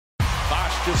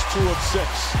just 2 of 6.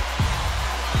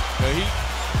 The Heat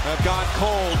have gone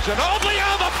cold. Ginóbili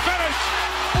on the finish.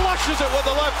 Flushes it with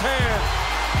the left hand.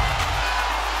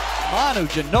 Manu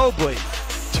Ginóbili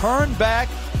turned back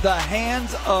the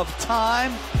hands of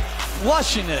time,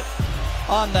 flushing it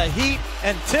on the Heat,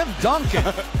 and Tim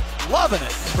Duncan loving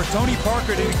it. For Tony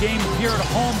Parker to game here at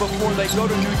home before they go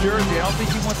to New Jersey. I don't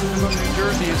think he wants to go to New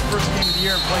Jersey his first game of the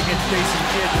year and play against Jason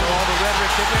Kidd. You know, all the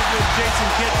rhetoric they're going to do with Jason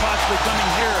Kidd possibly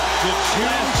coming here. Did you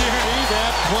see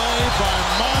that play by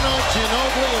Manu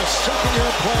Ginóbili, a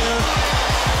second-year player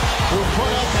who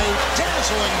put up a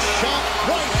dazzling shot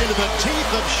right into the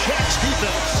teeth of Shaq's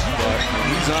defense? But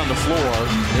he's on the floor.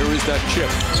 Here is that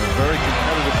chip. It's a very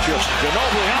competitive chip.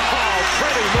 Ginóbili,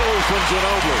 pretty move from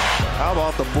Ginóbili. How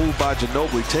about the move by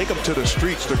Ginóbili? Take him to the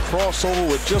streets, the crossover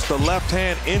with just the left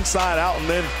hand inside out, and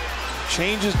then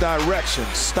changes direction,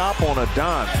 stop on a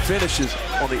dime, finishes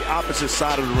on the opposite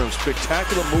side of the rim.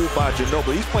 Spectacular move by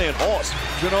Ginóbili. He's playing horse.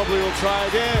 Ginóbili will try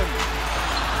again.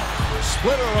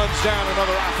 Splitter runs down,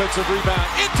 another offensive rebound.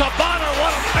 Into Bonner,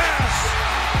 what a pass!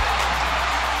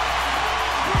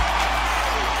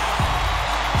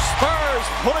 Spurs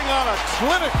putting on a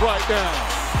clinic right now.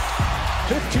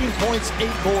 15 points, 8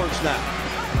 boards now.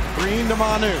 Green to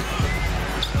Manu.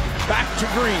 Back to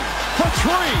Green. For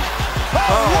 3.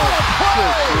 Oh, what a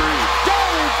play!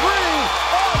 Gary Green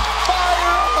on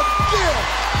fire again.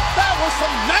 That was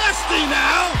some nasty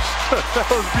now. That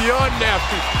was beyond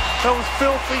nasty. That was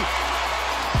filthy.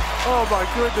 Oh my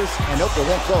goodness. And Oprah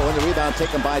won't go. And the rebound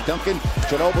taken by Duncan.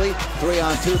 Ginóbili,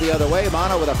 3-on-2 the other way.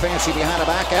 Manu with a fancy behind the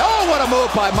back. Oh, what a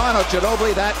move by Manu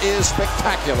Ginóbili. That is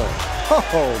spectacular.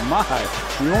 Oh, my.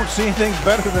 You won't see anything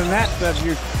better than that if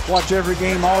you watch every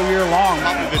game all year long.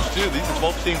 Too. These are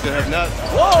both teams that have not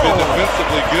been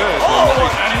defensively good.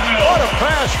 What a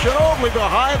pass. Ginóbili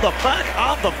behind the back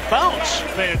on the bounce.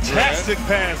 Fantastic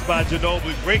pass by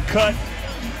Ginóbili. Great cut.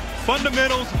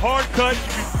 Fundamentals, hard cut.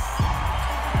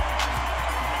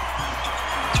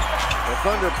 The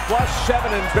Thunder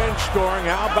 +7 in bench scoring.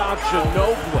 How about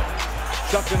Ginóbili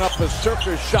chucking up a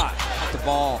circus shot? The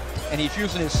ball, and he's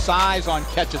using his size on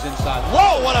catches inside.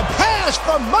 Whoa, what a pass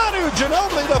from Manu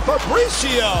Ginóbili to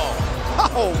Fabricio.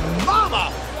 Oh,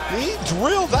 mama. He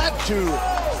drilled that to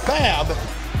Fab.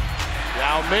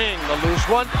 Yao Ming, the loose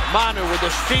one. Manu with the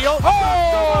steal.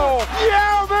 Oh,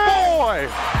 Yao Ming. Boy.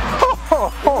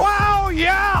 Wow,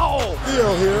 Yao.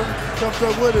 Steal here. Comes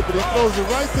up with it, but he throws it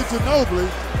right to Ginóbili,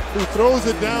 who throws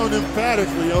it down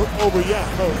emphatically over Yao.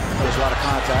 There's a lot of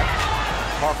contact.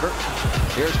 Parker.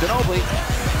 Here's Ginóbili.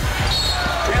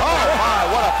 Oh my,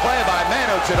 what a play by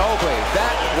Manu Ginóbili.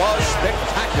 That was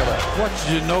spectacular. Watch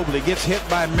Ginóbili gets hit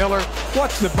by Miller.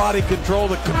 Watch the body control,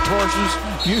 the contortions,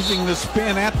 using the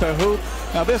spin at the hoop.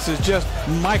 Now this is just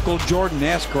Michael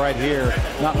Jordan-esque right here.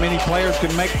 Not many players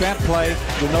can make that play.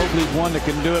 Ginobili's one that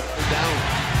can do it. Down.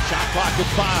 Shot clock at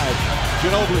 5.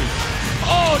 Ginóbili.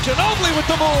 Oh, Ginóbili with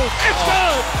the move. It's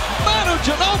good. Manu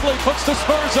Ginóbili puts the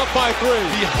Spurs up by 3.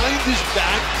 Behind his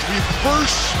back, reverse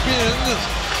spin.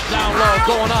 Down low,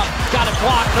 going up. Got it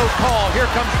blocked, no call. Here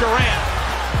comes Durant.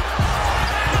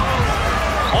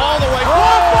 All the way.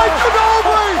 Blocked by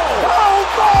Ginóbili. Oh,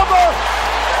 mama.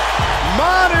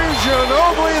 Manu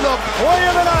Ginóbili, the play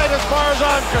of the night as far as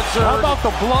I'm concerned. How about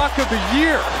the block of the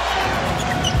year?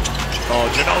 Oh,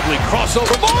 Ginóbili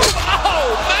crossover move.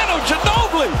 Oh, Manu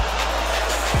Ginóbili.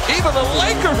 Even the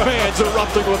Laker fans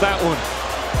erupting with that one.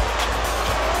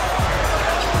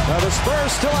 Now the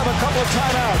Spurs still have a couple of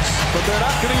timeouts, but they're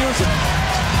not going to use it.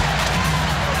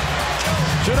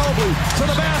 Ginóbili to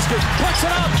the basket, puts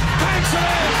it up, banks it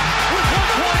in with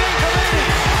 1.8 remaining.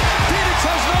 Phoenix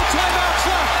has no timeouts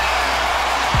left.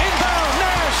 Inbound,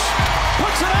 Nash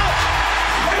puts it up.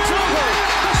 It's over.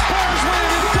 The Spurs win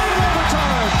in double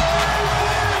overtime.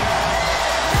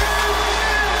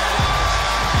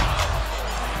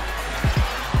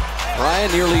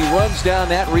 Ryan nearly runs down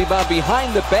that rebound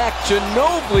behind the back.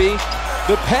 Ginóbili,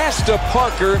 the pass to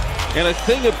Parker, and a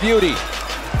thing of beauty.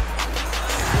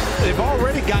 They've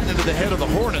already gotten into the head of the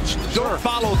Hornets. Don't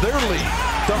follow their lead.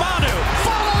 Manu,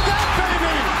 follow that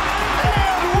baby!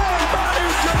 And one Manu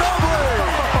Ginóbili!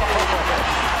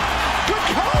 Good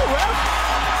call, ref!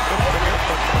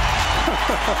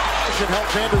 Should help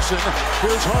Anderson.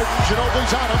 Here's Harden. Ginobili's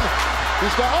on him.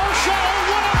 He's got shot.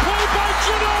 What a play by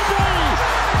Ginóbili!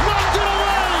 Knocked it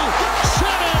away!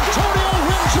 San Antonio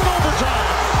wins in overtime.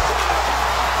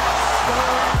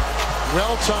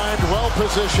 Well-timed,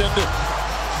 well-positioned,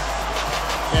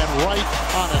 and right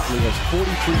on it. He has 43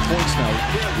 points now.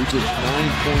 He did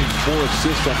 9.4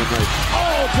 assists on the night.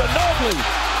 Oh, Ginóbili!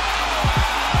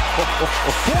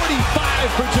 45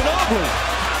 for Ginóbili.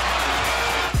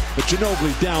 But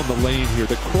Ginóbili down the lane here.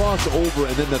 The crossover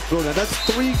and then the throw. Now that's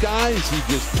 3 guys he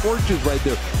just torches right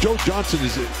there. Joe Johnson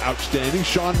is outstanding.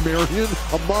 Sean Marion,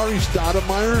 Amari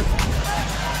Stoudemire.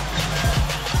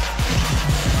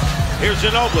 Here's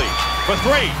Ginóbili for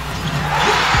 3.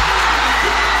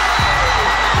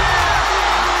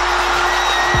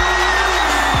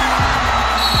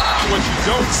 What you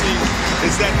don't see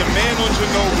is that the man on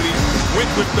Ginóbili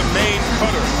went with the main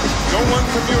cutter. No one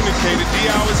communicated.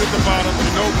 Diao is at the bottom.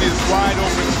 Ginóbili is wide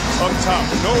open up top.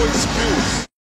 No excuse.